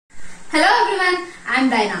Hello everyone, I am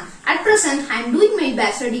Diana. At present, I am doing my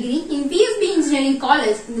bachelor degree in VSB Engineering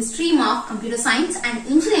College in the stream of Computer Science and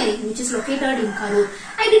Engineering, which is located in Karur.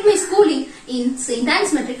 I did my schooling in St.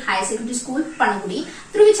 Anne's Metric Higher Secondary School, Panagudi,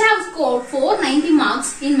 through which I have scored 490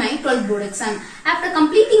 marks in my 12th board exam. After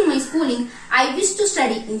completing my schooling, I wished to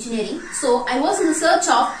study engineering, so I was in the search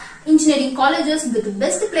of engineering colleges with the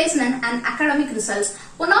best placement and academic results.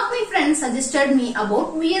 One of my friends suggested me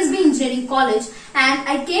about VSB Engineering College, and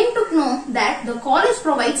I came to know that the college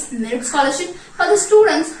provides merit scholarship for the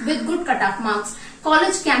students with good cut-off marks.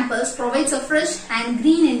 College campus provides a fresh and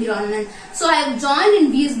green environment. So I have joined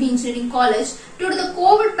in VSB Engineering College. Due to the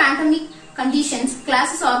COVID pandemic conditions,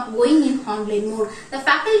 classes are going in online mode. The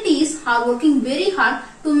faculties are working very hard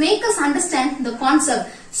to make us understand the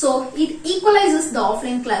concept, so it equalizes the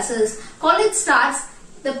offline classes. College starts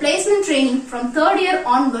the placement training from third year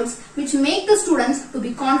onwards, which make the students to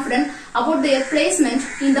be confident about their placement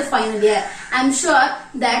in the final year. I am sure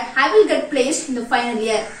that I will get placed in the final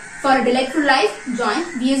year. For a delightful life, join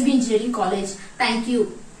VSB Engineering College. Thank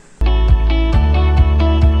you.